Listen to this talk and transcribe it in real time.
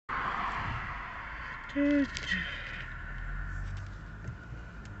What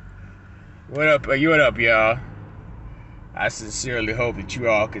up? What up, y'all? I sincerely hope that you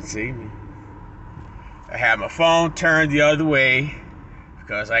all can see me. I have my phone turned the other way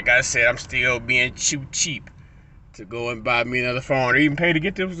because, like I said, I'm still being too cheap to go and buy me another phone or even pay to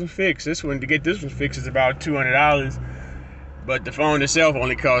get this one fixed. To get this one fixed is about $200, but the phone itself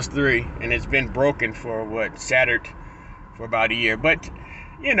only costs $3, and it's been broken for shattered for about a year. But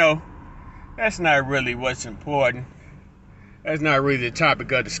that's not really what's important. That's not really the topic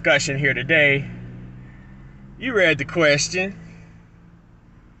of discussion here today. You read the question.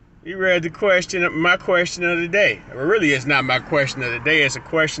 My question of the day. Well, really, it's not my question of the day. It's a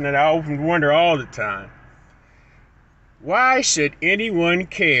question that I often wonder all the time. Why should anyone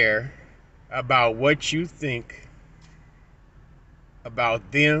care about what you think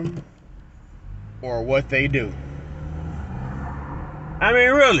about them or what they do? I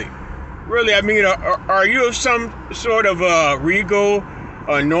mean, really, I mean, are you of some sort of regal,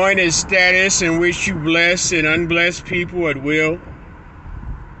 anointed status in which you bless and unbless people at will?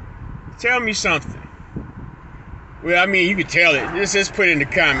 Tell me something. Well, I mean, you can tell it. Just put it in the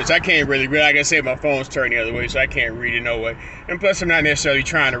comments. I can't really read. Like I said, my phone's turned the other way, so I can't read it no way. And plus, I'm not necessarily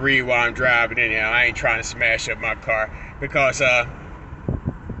trying to read while I'm driving anyhow. I ain't trying to smash up my car because,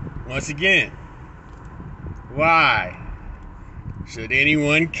 once again, why should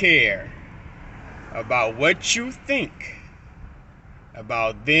anyone care about what you think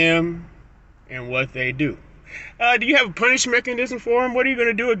about them and what they do? Do you have a punish mechanism for them? What are you going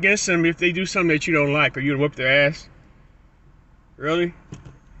to do against them if they do something that you don't like? Are you going to whip their ass? Really?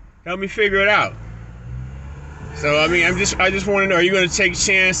 Help me figure it out. So, I mean, I just want to know, are you going to take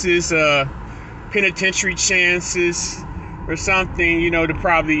chances, penitentiary chances or something, to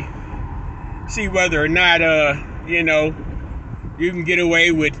probably see whether or not, you can get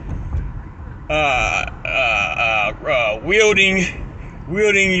away with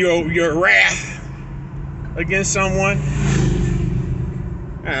wielding your wrath against someone?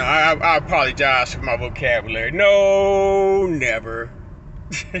 I apologize for my vocabulary. No, never.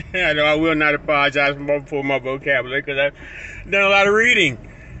 I will not apologize for my vocabulary because I've done a lot of reading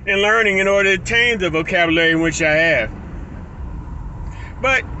and learning in order to attain the vocabulary in which I have.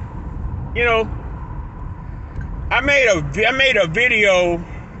 But, I made a video,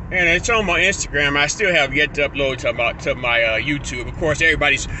 and it's on my Instagram. I still have yet to upload to my YouTube. Of course,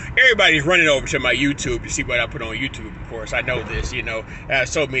 everybody's running over to my YouTube to see what I put on YouTube. Of course, I know this.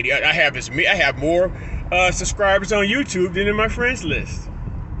 So many. I have more subscribers on YouTube than in my friends list.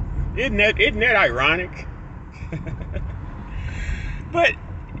 Isn't that ironic? But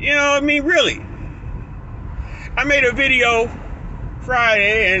I mean, really, I made a video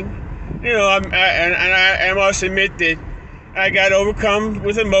Friday, and I must admit that I got overcome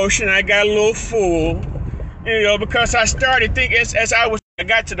with emotion. I got a little full, because I started thinking I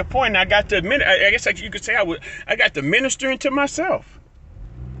got to the point, and I got to admit, I guess you could say I got to ministering to myself,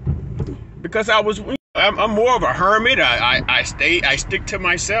 because I'm more of a hermit. I stick to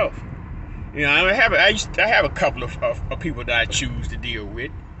myself. I have a couple of people that I choose to deal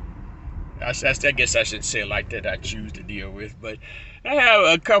with. I guess I shouldn't say it like that. I choose to deal with, but I have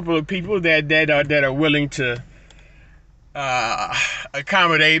a couple of people that are willing to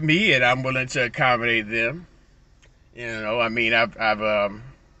accommodate me, and I'm willing to accommodate them. I mean, I've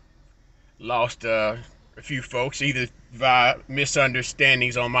lost a few folks either via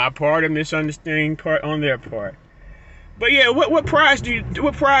misunderstandings on my part or misunderstanding part on their part. But yeah, what prize do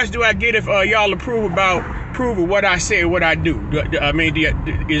I get if y'all approve of what I say, what I do? I mean,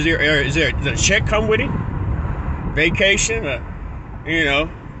 does a check come with it? Vacation?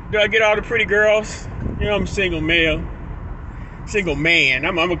 Do I get all the pretty girls? I'm single man.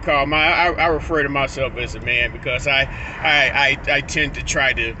 I'm gonna call I refer to myself as a man because I tend to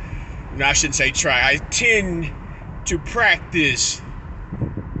try to. No, I shouldn't say try. I tend to practice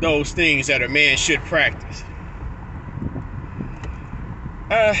those things that a man should practice.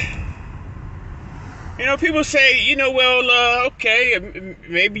 People say, okay,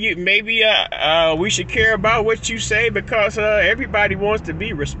 maybe we should care about what you say because everybody wants to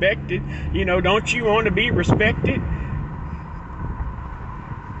be respected. Don't you want to be respected?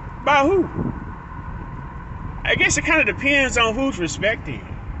 By who? I guess it kind of depends on who's respecting you.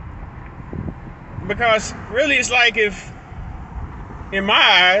 Because really, it's like in my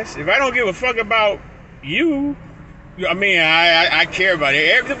eyes, if I don't give a fuck about you, I mean, I care about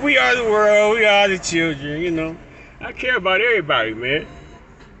it. We are the world. We are the children, I care about everybody, man.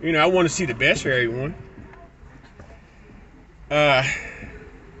 I want to see the best for everyone. But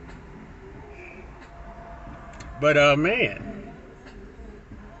man,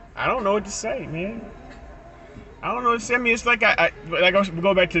 I don't know what to say, man. I don't know. I mean, it's like I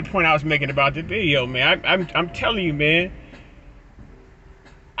go back to the point I was making about the video, man. I'm telling you, man.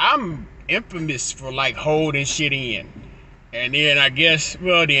 I'm infamous for like holding shit in, and then I guess it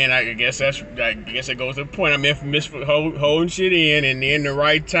goes to the point. I'm infamous for holding shit in, and then the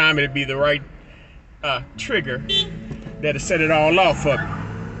right time it'd be the right trigger that'll set it all off for me.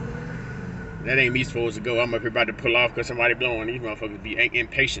 That ain't me supposed to go. I'm up here about to pull off because somebody blowing. These motherfuckers be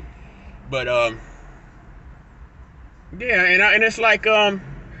impatient. But yeah, and it's like I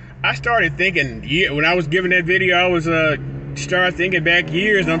started thinking when I was giving that video, I was started thinking back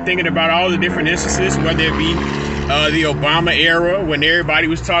years. And I'm thinking about all the different instances, whether it be the Obama era when everybody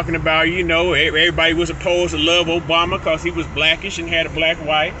was talking about, you know, everybody was opposed to love Obama because he was blackish and had a black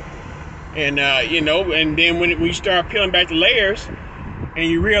wife, and you know, and then when we start peeling back the layers. And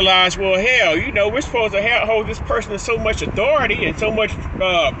you realize, well, hell, you know, we're supposed to hold this person in so much authority and so much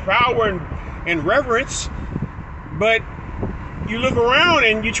power and reverence. But you look around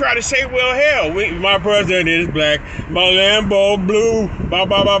and you try to say, well, hell, my president is black, my Lambo blue, ba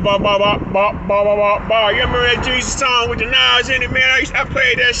ba ba ba ba ba ba ba ba ba. You remember that Jesus song with the Nas in it, man? I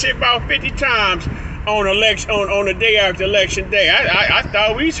played that shit about 50 times on the day after election day. I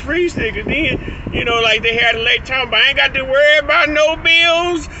thought we was free niggas then. You know, like they had a late time, but I ain't got to worry about no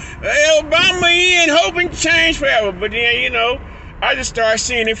bills. Obama in, hoping change forever. But then, you know, I just started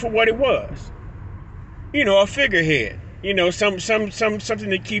seeing it for what it was. You know, a figurehead. You know, something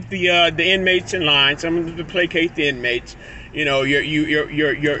to keep the inmates in line, something to placate the inmates. You know,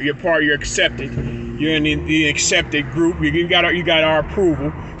 you're part, you're accepted. You're in the accepted group. You got our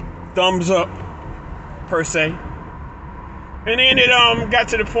approval, thumbs up, per se. And then it got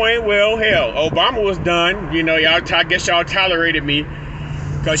to the point, well, hell, Obama was done. You know, I guess y'all tolerated me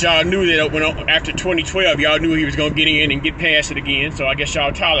because y'all knew that after 2012, y'all knew he was going to get in and get past it again. So I guess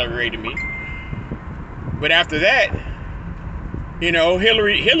y'all tolerated me. But after that, you know,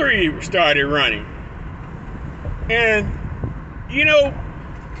 Hillary started running. And, you know,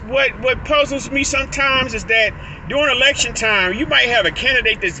 what puzzles me sometimes is that during election time, you might have a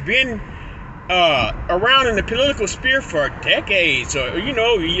candidate that's been around in the political sphere for decades, or you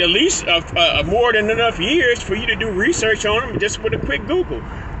know, at least more than enough years for you to do research on them just with a quick Google.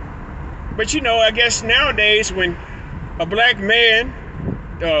 But you know, I guess nowadays when a black man,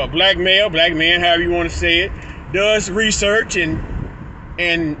 black man, however you want to say it, does research and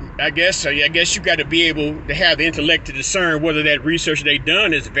I guess you got to be able to have the intellect to discern whether that research they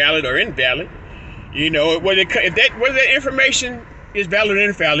done is valid or invalid. You know, whether that information is valid or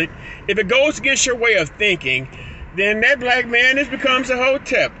invalid, if it goes against your way of thinking, then that black man becomes a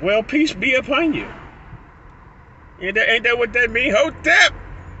hotep. Well, peace be upon you. Ain't that what that means? Hotep,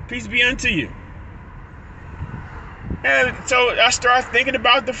 peace be unto you. And so I started thinking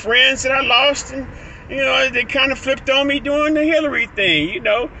about the friends that I lost, and you know, they kind of flipped on me doing the Hillary thing, you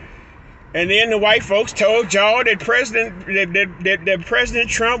know. And then the white folks told y'all that President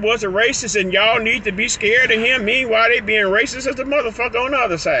Trump was a racist and y'all need to be scared of him. Meanwhile, they being racist as the motherfucker on the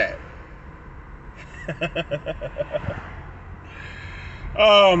other side.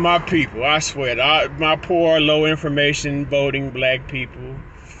 Oh, my people, I swear, my poor, low information voting black people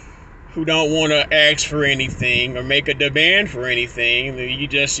who don't want to ask for anything or make a demand for anything. You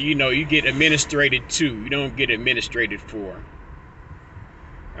just, you know, you get administrated to. You don't get administrated for.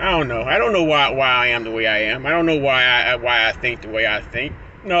 I don't know. I don't know why I am the way I am. I don't know why I think the way I think.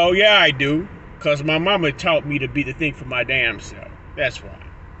 No, yeah, I do. Because my mama taught me to think for my damn self. That's why.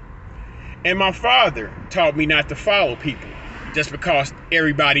 And my father taught me not to follow people just because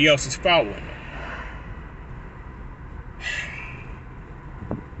everybody else is following them.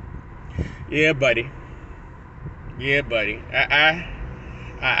 Yeah, buddy. Yeah, buddy. And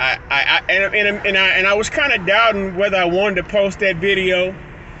I was kind of doubting whether I wanted to post that video.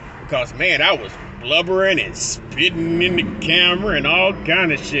 Because, man, I was blubbering and spitting in the camera and all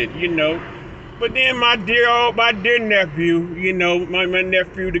kind of shit, you know. But then my dear nephew, you know, my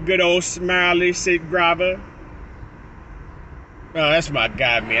nephew, the good old Smiley Sid Grava. Oh, that's my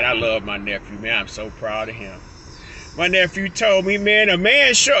guy, man. I love my nephew, man. I'm so proud of him. My nephew told me, man, a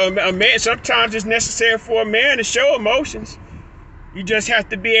man sometimes it's necessary for a man to show emotions. You just have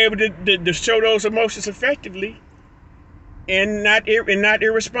to be able to show those emotions effectively. And not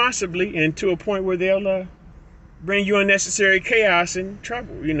irresponsibly, and to a point where they'll bring you unnecessary chaos and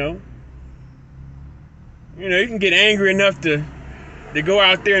trouble. You know, you can get angry enough to go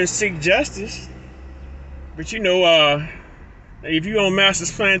out there and seek justice, but you know, if you on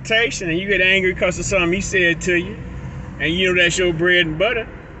Master's plantation and you get angry because of something he said to you, and you know that's your bread and butter,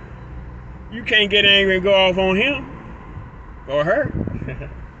 you can't get angry and go off on him or her.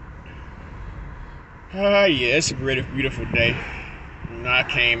 Yeah, it's a really beautiful day. I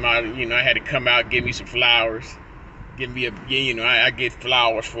came out, I had to come out and give me some flowers. Give me I get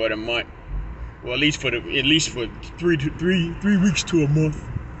flowers for the month. Well, at least for 3 weeks to a month.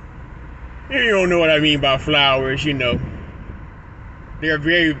 You don't know what I mean by flowers, There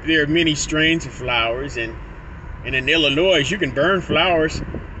are many strains of flowers, and in Illinois you can burn flowers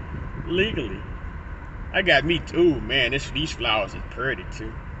legally. I got me too, man. These flowers are pretty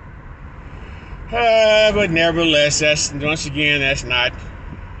too. But nevertheless, that's not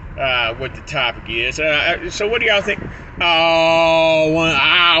what the topic is. So what do y'all think? Why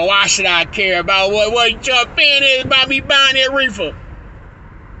should I care about what your opinion is about me buying that reefer?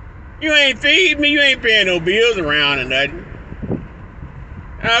 You ain't feeding me. You ain't paying no bills around or nothing.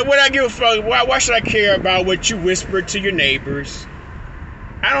 What I give a fuck? Why should I care about what you whisper to your neighbors?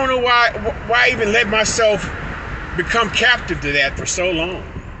 I don't know why even let myself become captive to that for so long.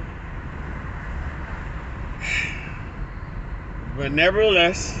 But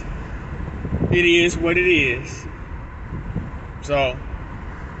nevertheless, it is what it is. So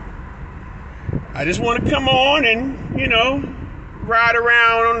I just want to come on and, ride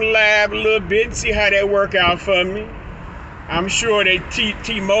around on the lab a little bit and see how that work out for me. I'm sure that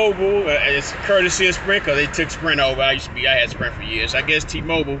T-Mobile, it's courtesy of Sprint, because they took Sprint over. I had Sprint for years. I guess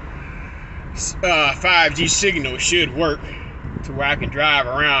T-Mobile 5G signal should work to where I can drive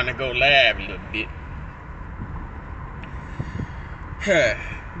around and go lab a little bit.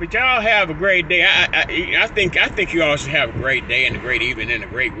 But y'all have a great day. I think you all should have a great day and a great evening and a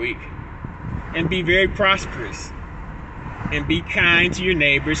great week. And be very prosperous. And be kind to your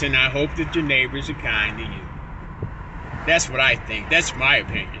neighbors, and I hope that your neighbors are kind to you. That's what I think. That's my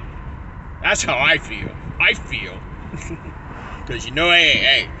opinion. That's how I feel. Because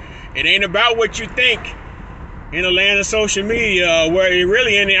hey, it ain't about what you think in the land of social media, where it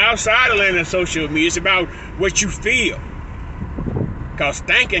really in the outside of the land of social media. It's about what you feel. Because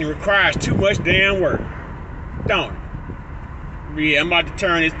thinking requires too much damn work. Don't it? Yeah, I'm about to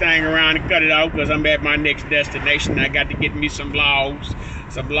turn this thing around and cut it out because I'm at my next destination. I got to get me some logs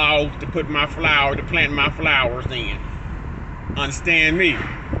to plant my flowers in. Understand me?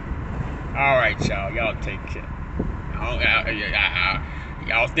 All right, y'all. Y'all take care.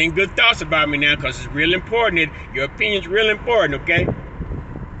 Y'all think good thoughts about me now, because it's real important. Your opinion's real important, okay?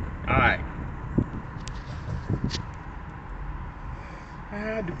 All right.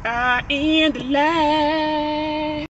 How do I end the life?